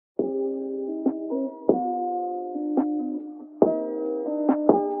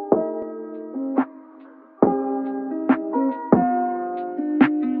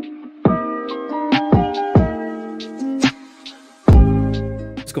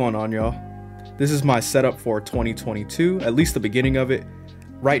going on, y'all? This is my setup for 2022, at least the beginning of it.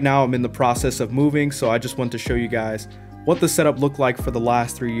 Right now I'm in the process of moving, so I just want to show you guys what the setup looked like for the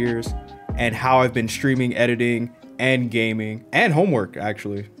last 3 years and how I've been streaming, editing, and gaming, and homework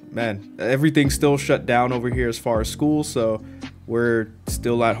actually. Man, everything's still shut down over here as far as school, so we're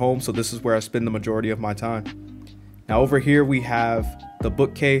still at home, so this is where I spend the majority of my time. Now over here we have the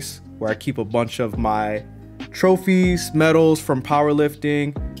bookcase where I keep a bunch of my trophies, medals from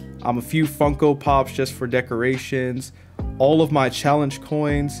powerlifting, a few Funko Pops just for decorations, all of my challenge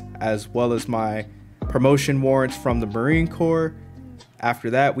coins, as well as my promotion warrants from the Marine Corps. After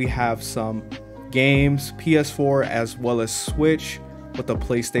that, we have some games, PS4 as well as Switch, with the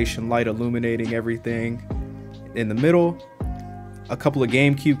PlayStation light illuminating everything. In the middle, a couple of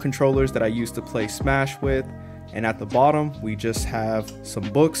GameCube controllers that I used to play Smash with, and at the bottom, we just have some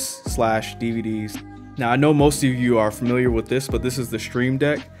books / DVDs. Now, I know most of you are familiar with this, but this is the Stream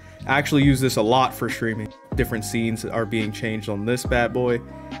Deck. I actually use this a lot for streaming. Different scenes are being changed on this bad boy,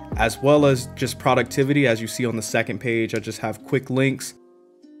 as well as just productivity. As you see on the second page, I just have quick links,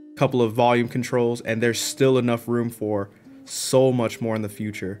 a couple of volume controls, and there's still enough room for so much more in the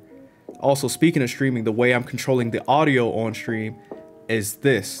future. Also, speaking of streaming, the way I'm controlling the audio on stream is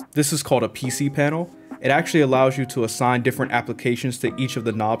this. This is called a PC panel. It actually allows you to assign different applications to each of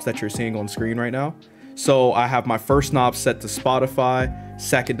the knobs that you're seeing on screen right now. So I have my first knob set to Spotify,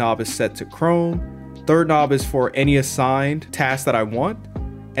 second knob is set to Chrome, third knob is for any assigned task that I want,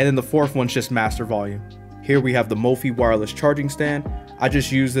 and then the fourth one's just master volume. Here we have the Mophie wireless charging stand. I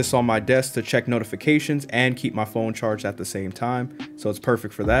just use this on my desk to check notifications and keep my phone charged at the same time, so it's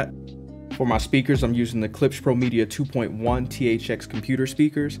perfect for that. For my speakers, I'm using the Klipsch Pro Media 2.1 THX computer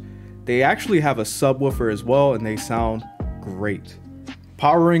speakers. They actually have a subwoofer as well, and they sound great.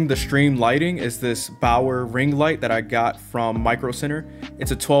 Powering the stream lighting is this Bauer ring light that I got from Micro Center.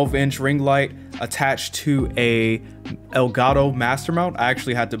 It's a 12-inch ring light attached to a Elgato master mount. I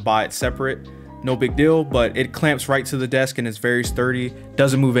actually had to buy it separate. No big deal, but it clamps right to the desk and is very sturdy.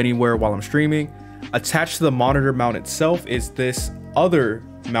 Doesn't move anywhere while I'm streaming. Attached to the monitor mount itself is this other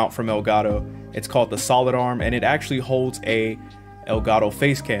mount from Elgato. It's called the Solid Arm, and it actually holds a Elgato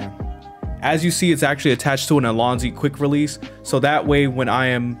face cam. As you see, it's actually attached to an Alonzi quick release, so that way when I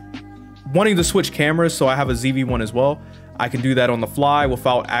am wanting to switch cameras, so I have a ZV-1 as well, I can do that on the fly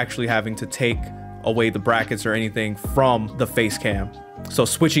without actually having to take away the brackets or anything from the face cam. So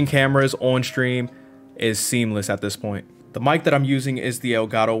switching cameras on stream is seamless at this point. The mic that I'm using is the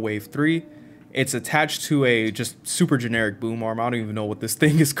Elgato Wave 3. It's attached to a just super generic boom arm. I don't even know what this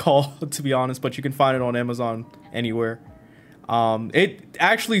thing is called, to be honest, but you can find it on Amazon anywhere. It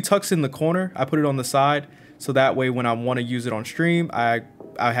actually tucks in the corner. I put it on the side, so that way when I want to use it on stream, I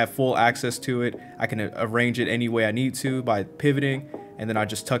have full access to it. I can arrange it any way I need to by pivoting, and then I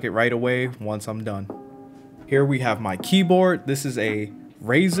just tuck it right away once I'm done. Here we have my keyboard. This is a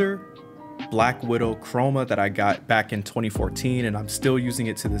Razer Black Widow Chroma that I got back in 2014, and I'm still using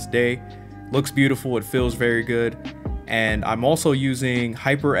it to this day. Looks beautiful, it feels very good. And I'm also using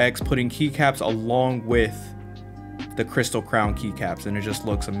HyperX putting keycaps along with the Crystal Crown keycaps, and it just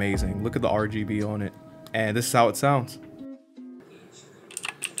looks amazing. Look at the RGB on it, and this is how it sounds.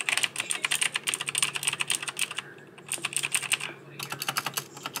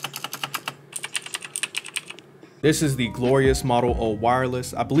 This is the Glorious Model O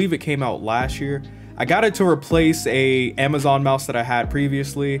wireless. I believe it came out last year. I got it to replace a Amazon mouse that I had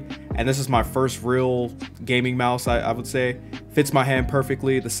previously, and this is my first real gaming mouse, I would say. Fits my hand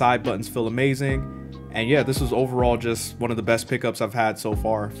perfectly, the side buttons feel amazing. And yeah, this was overall just one of the best pickups I've had so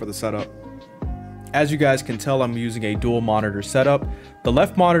far for the setup. As you guys can tell, I'm using a dual monitor setup. The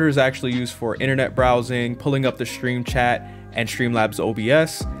left monitor is actually used for internet browsing, pulling up the stream chat, and Streamlabs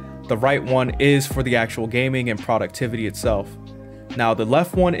OBS. The right one is for the actual gaming and productivity itself. Now, the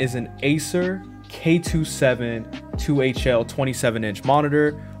left one is an Acer K27 2HL 27-inch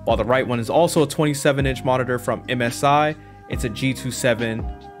monitor, while the right one is also a 27-inch monitor from MSI. It's a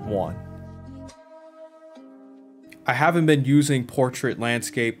G271. I haven't been using portrait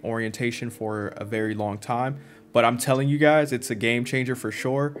landscape orientation for a very long time, but I'm telling you guys, it's a game changer for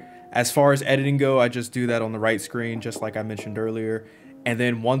sure. As far as editing go, I just do that on the right screen, just like I mentioned earlier. And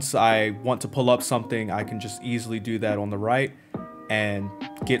then once I want to pull up something, I can just easily do that on the right and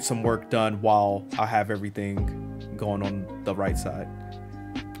get some work done while I have everything going on the right side.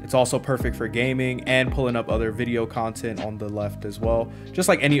 It's also perfect for gaming and pulling up other video content on the left as well, just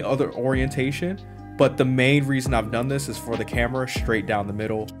like any other orientation. But the main reason I've done this is for the camera straight down the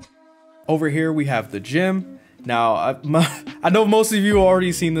middle. Over here we have the gym. Now, I know most of you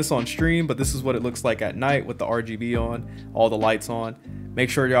already seen this on stream, but this is what it looks like at night with the RGB on, all the lights on. Make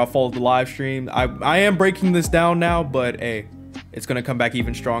sure y'all follow the live stream. I am breaking this down now, but hey, it's gonna come back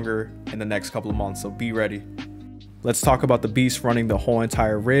even stronger in the next couple of months, so be ready. Let's talk about the beast running the whole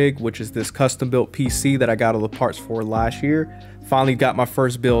entire rig, which is this custom built PC that I got all the parts for last year. Finally got my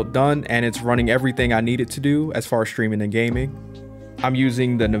first build done, and it's running everything I need it to do as far as streaming and gaming. I'm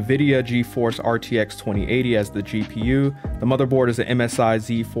using the NVIDIA GeForce RTX 2080 as the GPU. The motherboard is an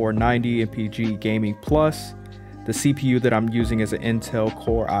MSI Z490 MPG Gaming Plus. The CPU that I'm using is an Intel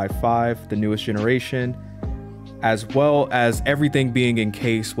Core i5, the newest generation, as well as everything being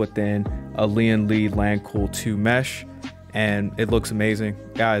encased within a Lian Li LAN-cooled 2 mesh, and it looks amazing.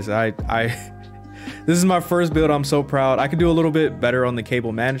 Guys, this is my first build. I'm so proud. I could do a little bit better on the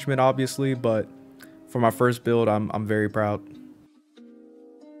cable management, obviously, but for my first build, I'm very proud.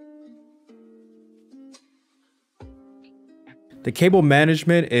 The cable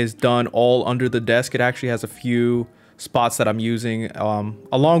management is done all under the desk. It actually has a few spots that I'm using,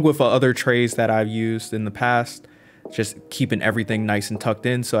 along with other trays that I've used in the past, just keeping everything nice and tucked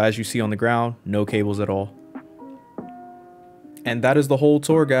in. So as you see on the ground, no cables at all. And that is the whole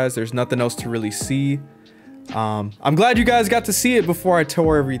tour, guys. There's nothing else to really see. I'm glad you guys got to see it before I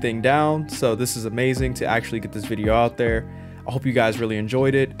tore everything down. So this is amazing to actually get this video out there. I hope you guys really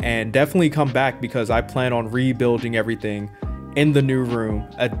enjoyed it, and definitely come back because I plan on rebuilding everything in the new room,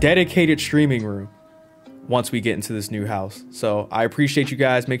 a dedicated streaming room, once we get into this new house. So I appreciate you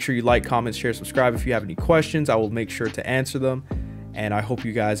guys. Make sure you like, comment, share, subscribe. If you have any questions, I will make sure to answer them. And I hope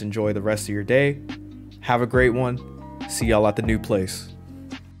you guys enjoy the rest of your day. Have a great one. See y'all at the new place.